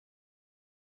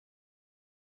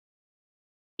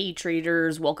Hey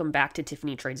traders, welcome back to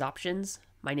Tiffany Trades Options.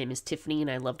 My name is Tiffany and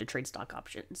I love to trade stock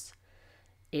options.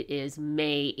 It is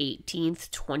May 18th,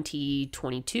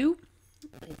 2022.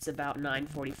 It's about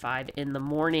 9:45 in the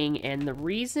morning, and the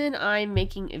reason I'm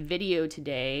making a video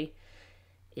today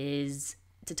is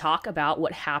to talk about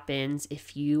what happens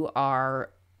if you are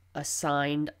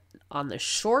assigned on the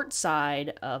short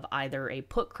side of either a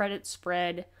put credit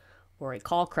spread or a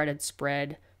call credit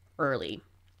spread early.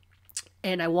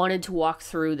 And I wanted to walk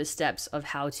through the steps of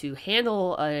how to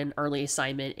handle an early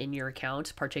assignment in your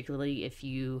account, particularly if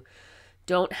you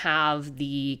don't have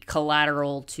the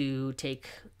collateral to take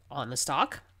on the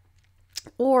stock,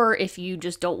 or if you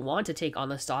just don't want to take on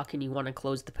the stock and you want to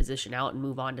close the position out and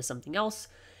move on to something else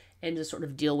and just sort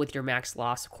of deal with your max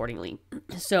loss accordingly.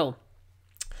 So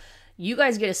you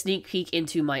guys get a sneak peek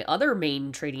into my other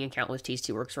main trading account with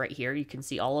tastyworks right here. You can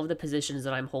see all of the positions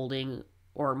that I'm holding,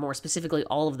 or more specifically,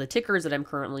 all of the tickers that I'm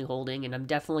currently holding, and I'm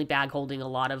definitely bag holding a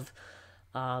lot of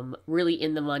really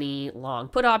in the money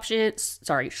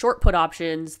short put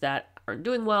options that aren't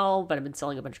doing well, but I've been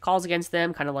selling a bunch of calls against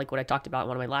them, kind of like what I talked about in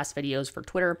one of my last videos for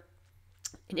Twitter.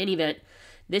 In any event,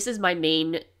 this is my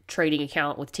main trading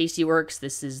account with tastyworks.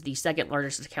 This is the second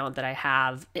largest account that I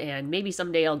have, and maybe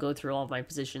someday I'll go through all of my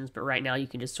positions, but right now you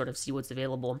can just sort of see what's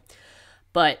available.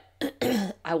 But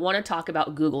I want to talk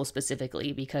about Google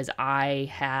specifically because I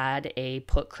had a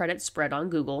put credit spread on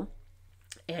Google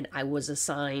and I was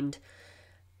assigned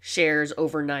shares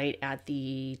overnight at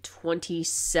the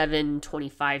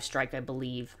 27.25 strike, I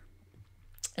believe.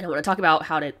 And I want to talk about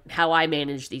how I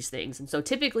manage these things. And so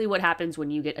typically what happens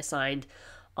when you get assigned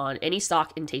on any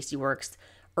stock in tastyworks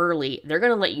early, they're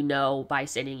going to let you know by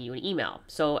sending you an email.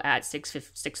 So at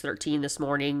 6:13 this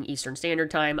morning Eastern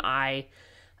Standard Time, I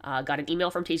got an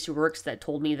email from tastyworks that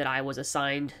told me that I was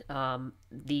assigned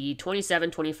the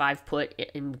 27.25 put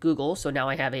in Google. So now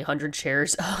I have 100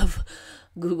 shares of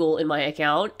Google in my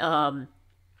account.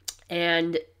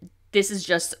 And this is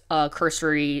just a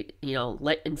cursory,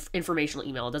 informational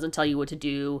email. It doesn't tell you what to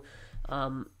do.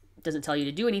 Doesn't tell you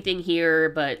to do anything here,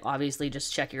 but obviously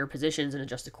just check your positions and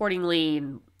adjust accordingly,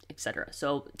 and etc.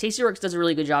 So tastyworks does a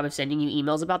really good job of sending you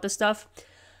emails about this stuff.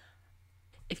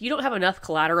 If you don't have enough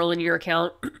collateral in your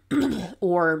account,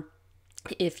 or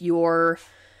if your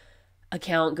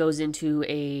account goes into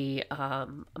a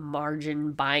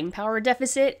margin buying power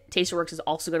deficit, tastyworks is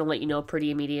also going to let you know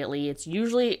pretty immediately. It's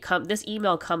usually this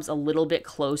email comes a little bit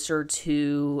closer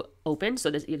to open.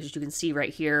 So this, as you can see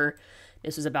right here,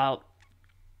 this was about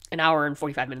an hour and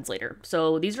 45 minutes later.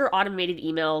 So these are automated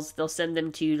emails. They'll send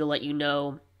them to you to let you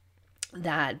know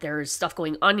that there's stuff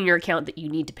going on in your account that you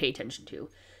need to pay attention to.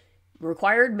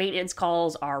 Required maintenance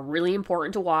calls are really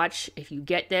important to watch. If you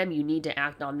get them, you need to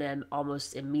act on them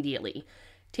almost immediately.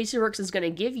 tastyworks is going to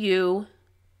give you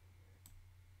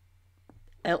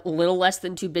a little less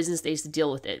than 2 business days to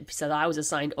deal with it. So I was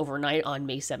assigned overnight on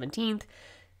May 17th.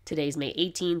 Today's May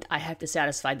 18th. I have to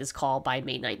satisfy this call by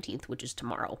May 19th, which is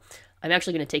tomorrow. I'm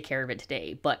actually going to take care of it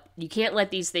today, but you can't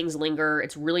let these things linger.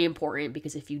 It's really important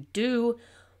because if you do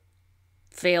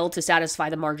fail to satisfy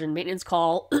the margin maintenance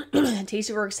call,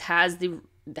 tastyworks has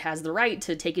the right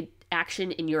to take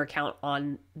action in your account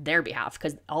on their behalf,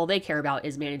 because all they care about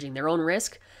is managing their own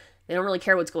risk. They don't really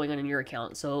care what's going on in your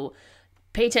account. So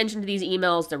pay attention to these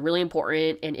emails. They're really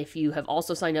important. And if you have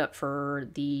also signed up for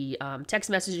the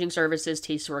text messaging services,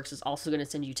 tastyworks is also going to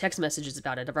send you text messages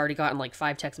about it. I've already gotten like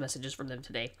 5 text messages from them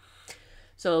today.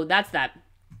 So that's that.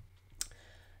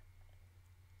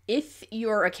 If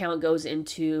your account goes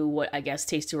into what I guess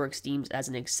tastyworks deems as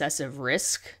an excessive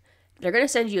risk, they're going to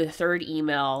send you a third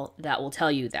email that will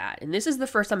tell you that. And this is the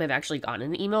first time I've actually gotten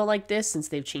an email like this since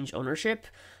they've changed ownership.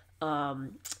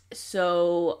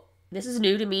 So this is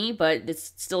new to me, but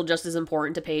it's still just as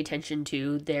important to pay attention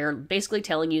to. They're basically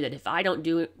telling you that if I don't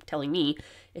do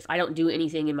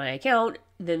anything in my account,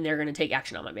 then they're going to take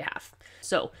action on my behalf.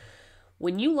 So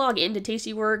when you log into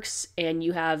tastyworks and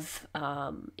you have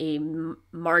a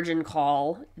margin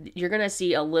call, you're going to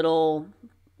see a little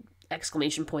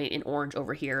exclamation point in orange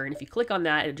over here. And if you click on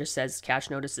that, it just says cash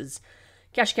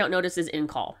account notices in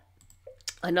call.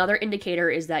 Another indicator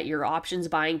is that your options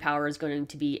buying power is going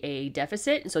to be a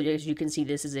deficit. So as you can see,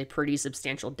 this is a pretty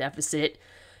substantial deficit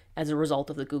as a result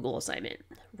of the Google assignment.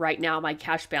 Right now, my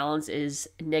cash balance is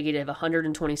negative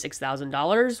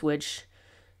 $126,000, which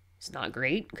it's not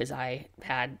great because I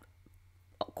had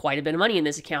quite a bit of money in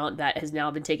this account that has now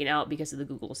been taken out because of the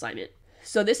Google assignment.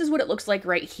 So this is what it looks like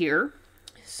right here.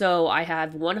 So I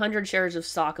have 100 shares of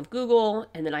stock of Google,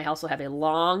 and then I also have a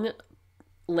long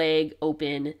leg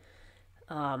open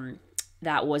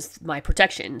that was my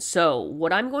protection. So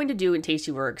what I'm going to do in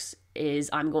tastyworks is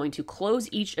I'm going to close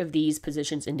each of these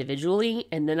positions individually,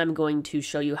 and then I'm going to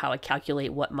show you how I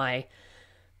calculate what my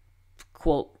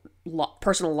quote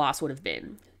personal loss would have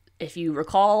been. If you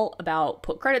recall about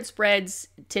put credit spreads,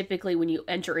 typically when you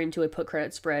enter into a put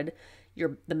credit spread,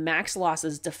 the max loss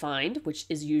is defined, which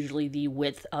is usually the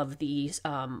width of the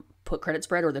put credit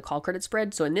spread or the call credit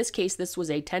spread. So in this case, this was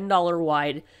a $10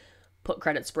 wide put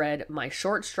credit spread. My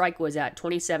short strike was at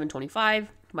 27.25.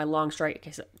 My long strike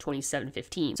is at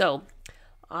 27.15. So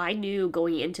I knew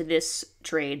going into this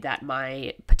trade that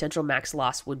my potential max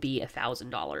loss would be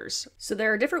 $1,000. So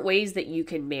there are different ways that you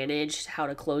can manage how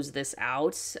to close this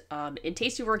out. In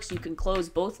tastyworks, you can close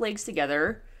both legs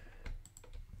together,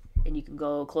 and you can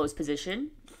go close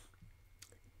position.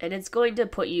 And it's going to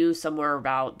put you somewhere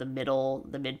about the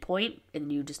midpoint,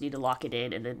 and you just need to lock it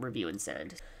in and then review and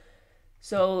send.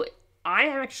 So I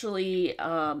actually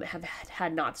have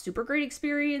had not super great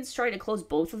experience trying to close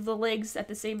both of the legs at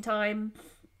the same time.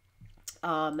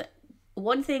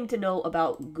 One thing to know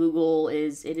about Google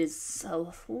is it is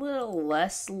a little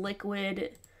less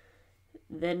liquid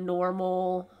than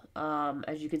normal.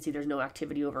 As you can see, there's no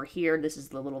activity over here. This is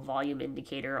the little volume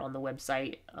indicator on the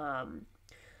website.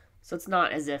 So it's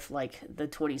not as if like the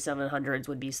 2700s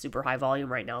would be super high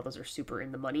volume right now. Those are super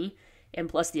in the money. And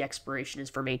plus the expiration is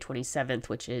for May 27th,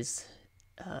 which is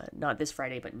not this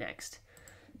Friday, but next.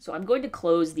 So I'm going to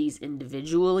close these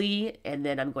individually, and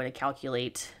then I'm going to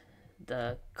calculate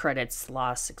the credits,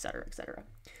 loss, etc., etc.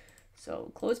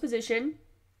 So close position.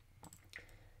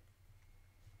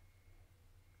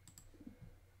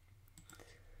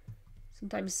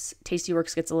 Sometimes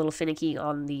tastyworks gets a little finicky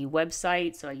on the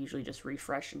website, so I usually just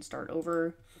refresh and start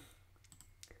over.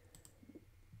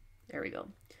 There we go.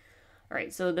 All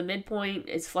right, so the midpoint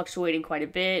is fluctuating quite a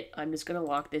bit. I'm just going to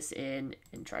lock this in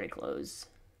and try to close.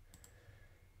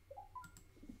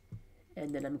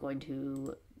 And then I'm going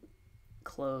to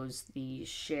close the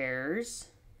shares.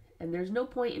 And there's no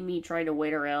point in me trying to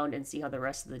wait around and see how the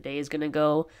rest of the day is going to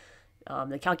go.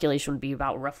 The calculation would be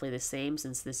about roughly the same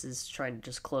since this is trying to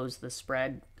just close the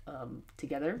spread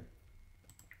together.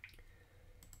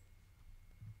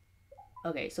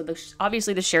 Okay, so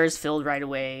obviously the shares filled right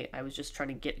away. I was just trying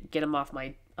to get them off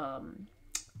my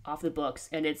off the books,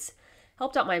 and it's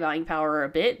helped out my buying power a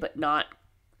bit, but not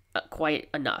quite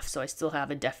enough. So I still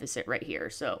have a deficit right here.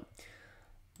 So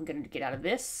I'm going to get out of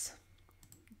this.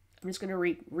 I'm just going to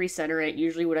recenter it.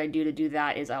 Usually what I do to do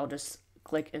that is I'll just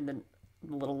click in the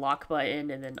little lock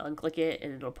button and then unclick it,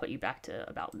 and it'll put you back to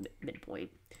about midpoint.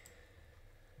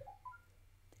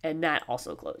 And that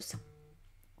also closed.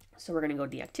 So we're going to go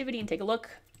to the activity and take a look.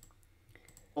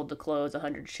 Sold to close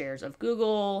 100 shares of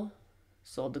Google.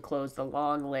 Sold to close the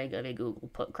long leg of a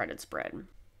Google put credit spread.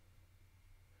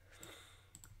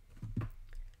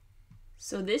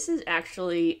 So this is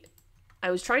actually, I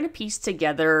was trying to piece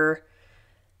together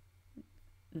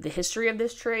the history of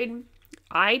this trade.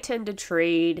 I tend to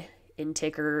trade in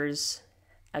tickers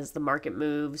as the market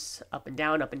moves up and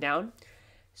down, up and down.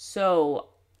 So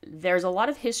there's a lot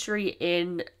of history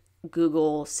in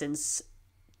Google since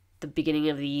the beginning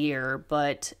of the year,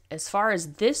 but as far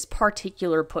as this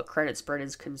particular put credit spread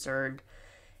is concerned,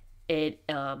 it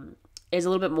is a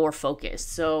little bit more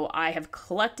focused. So I have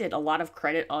collected a lot of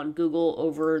credit on Google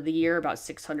over the year, about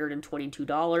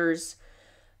 $622,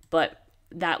 but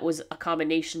that was a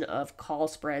combination of call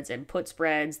spreads and put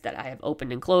spreads that I have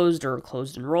opened and closed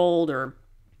and rolled or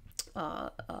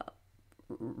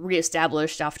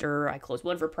reestablished after I closed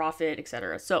one for profit,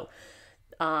 etc. So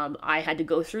I had to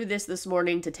go through this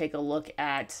morning to take a look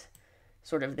at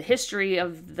sort of the history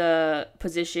of the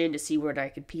position to see what I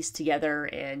could piece together,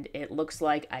 and it looks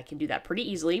like I can do that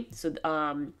pretty easily. So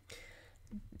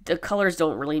the colors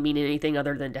don't really mean anything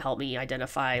other than to help me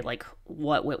identify like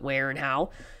what went where and how.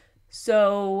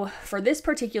 So for this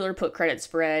particular put credit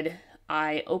spread,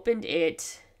 I opened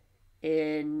it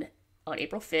on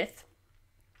April 5th.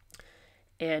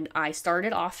 And I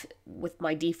started off with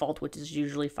my default, which is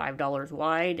usually $5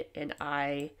 wide, and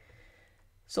I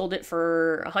sold it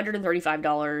for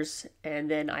 $135, and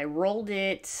then I rolled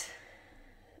it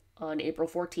on April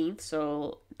 14th,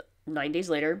 so 9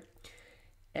 days later.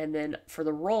 And then for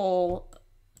the roll,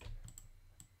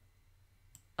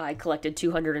 I collected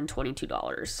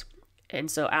 $222.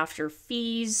 And so after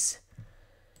fees,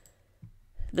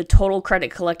 the total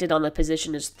credit collected on the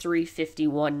position is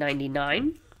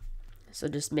 $351.99. So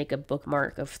just make a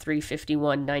bookmark of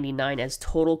 $351.99 as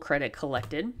total credit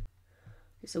collected.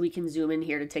 So we can zoom in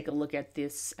here to take a look at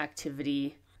this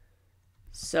activity.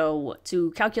 So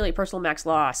to calculate personal max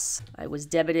loss, I was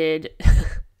debited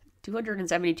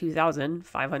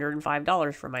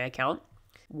 $272,505 from my account.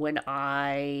 When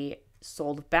I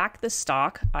sold back the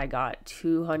stock, I got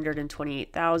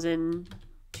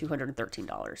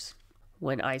 $228,213.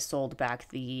 When I sold back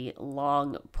the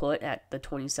long put at the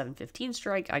 27.15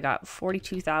 strike, I got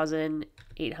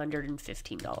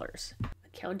 $42,815.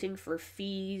 Accounting for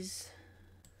fees.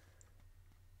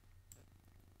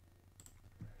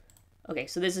 Okay,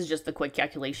 so this is just the quick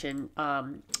calculation.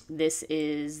 This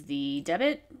is the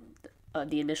debit,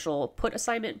 the initial put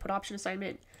option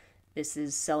assignment. This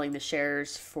is selling the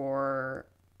shares for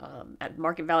at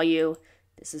market value.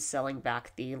 This is selling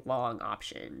back the long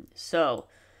option. So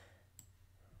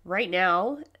right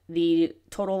now, the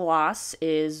total loss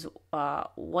is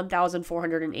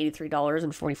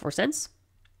 $1,483.44.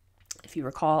 If you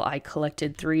recall, I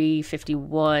collected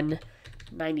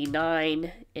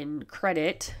 $351.99 in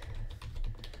credit.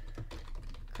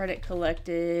 Credit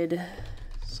collected,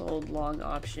 sold long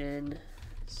option,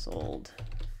 sold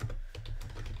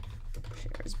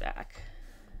shares back.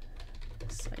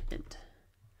 Assignment.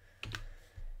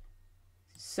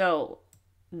 So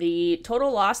the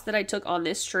total loss that I took on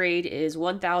this trade is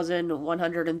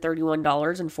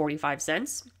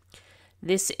 $1,131.45.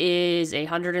 This is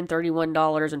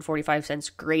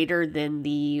 $131.45 greater than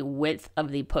the width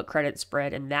of the put credit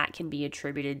spread, and that can be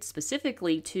attributed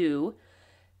specifically to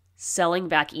selling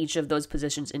back each of those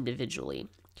positions individually.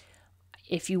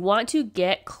 If you want to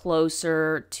get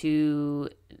closer to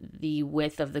the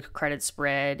width of the credit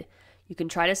spread, you can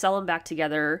try to sell them back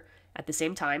together at the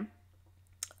same time.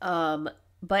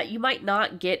 But you might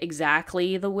not get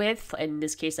exactly the width. In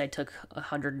this case, I took a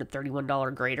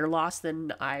 $131 greater loss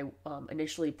than I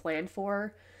initially planned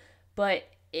for. But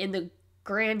in the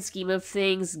grand scheme of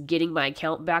things, getting my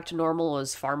account back to normal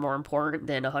is far more important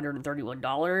than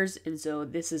 $131. And so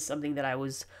this is something that I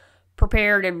was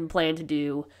prepared and planned to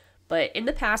do. But in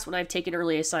the past, when I've taken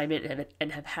early assignment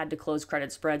and have had to close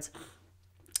credit spreads,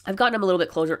 I've gotten them a little bit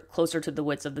closer to the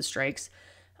widths of the strikes.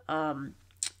 And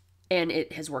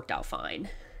it has worked out fine.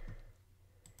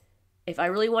 If I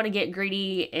really want to get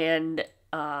greedy and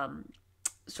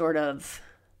sort of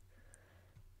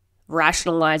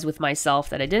rationalize with myself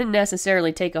that I didn't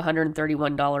necessarily take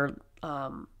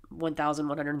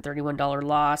 $1,131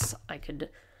 loss, I could,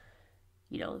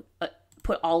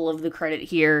 put all of the credit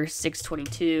here,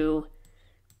 $622,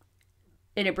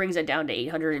 and it brings it down to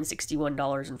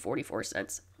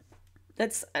 $861.44.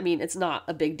 It's not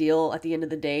a big deal at the end of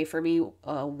the day for me,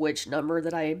 which number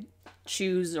that I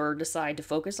choose or decide to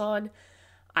focus on.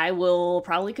 I will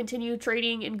probably continue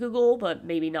trading in Google, but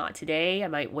maybe not today. I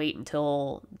might wait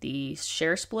until the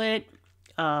share split.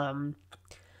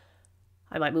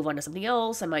 I might move on to something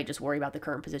else. I might just worry about the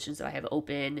current positions that I have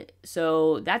open.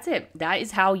 So that's it. That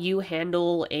is how you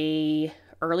handle a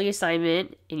early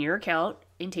assignment in your account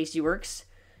in tastyworks,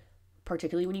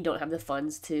 particularly when you don't have the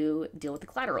funds to deal with the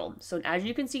collateral. So as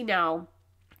you can see now,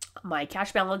 my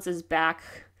cash balance is back.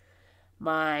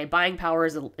 My buying power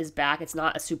is back. It's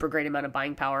not a super great amount of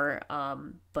buying power,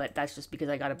 but that's just because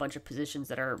I got a bunch of positions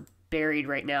that are buried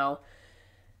right now.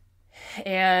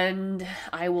 And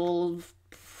I will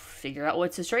figure out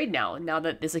what to trade now. Now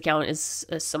that this account is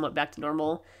somewhat back to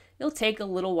normal, it'll take a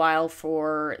little while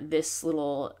for this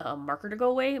little marker to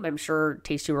go away. I'm sure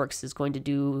tastyworks is going to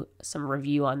do some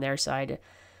review on their side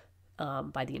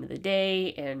by the end of the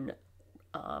day and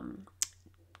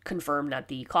confirm that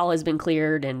the call has been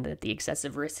cleared and that the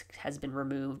excessive risk has been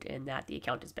removed and that the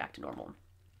account is back to normal.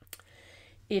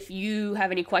 If you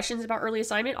have any questions about early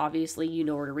assignment, obviously you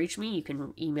know where to reach me. You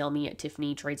can email me at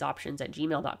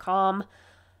tiffanytradesoptions@gmail.com.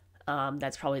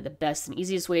 That's probably the best and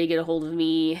easiest way to get a hold of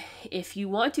me. If you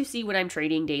want to see what I'm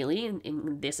trading daily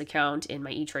in this account, in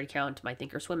my E-Trade account, my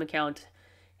Thinkorswim account,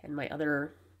 and my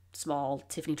other small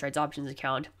Tiffany Trades Options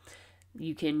account,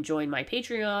 you can join my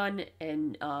Patreon,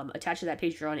 and attached to that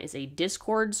Patreon is a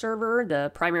Discord server.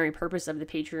 The primary purpose of the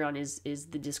Patreon is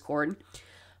the Discord.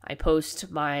 I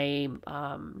post my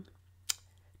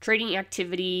trading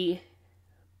activity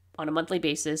on a monthly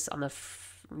basis on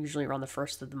usually around the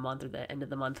first of the month or the end of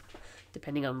the month,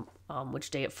 depending on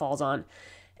which day it falls on,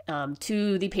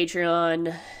 to the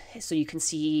Patreon, so you can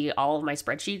see all of my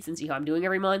spreadsheets and see how I'm doing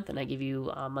every month, and I give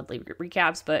you monthly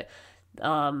recaps. But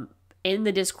in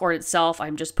the Discord itself,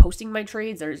 I'm just posting my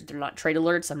trades. They're not trade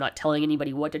alerts. I'm not telling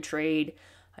anybody what to trade.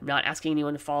 I'm not asking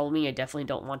anyone to follow me. I definitely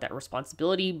don't want that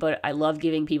responsibility, but I love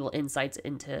giving people insights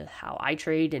into how I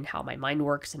trade and how my mind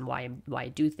works and why I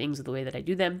do things the way that I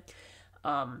do them.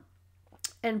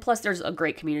 And plus, there's a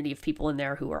great community of people in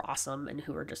there who are awesome and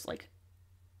who are just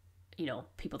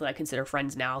people that I consider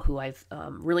friends now, who I've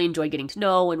really enjoyed getting to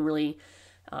know, and really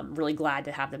glad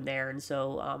to have them there. And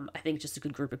so I think it's just a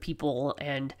good group of people.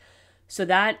 And So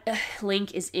that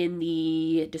link is in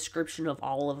the description of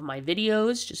all of my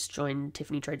videos. Just join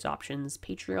Tiffany Trades Options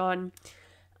Patreon.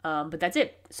 But that's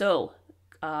it. So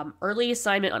early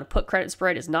assignment on a put credit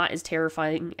spread is not as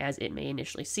terrifying as it may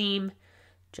initially seem.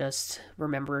 Just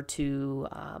remember to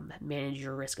manage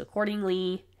your risk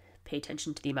accordingly. Pay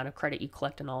attention to the amount of credit you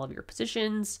collect on all of your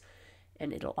positions,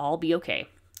 and it'll all be okay.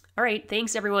 All right.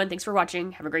 Thanks, everyone. Thanks for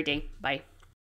watching. Have a great day. Bye.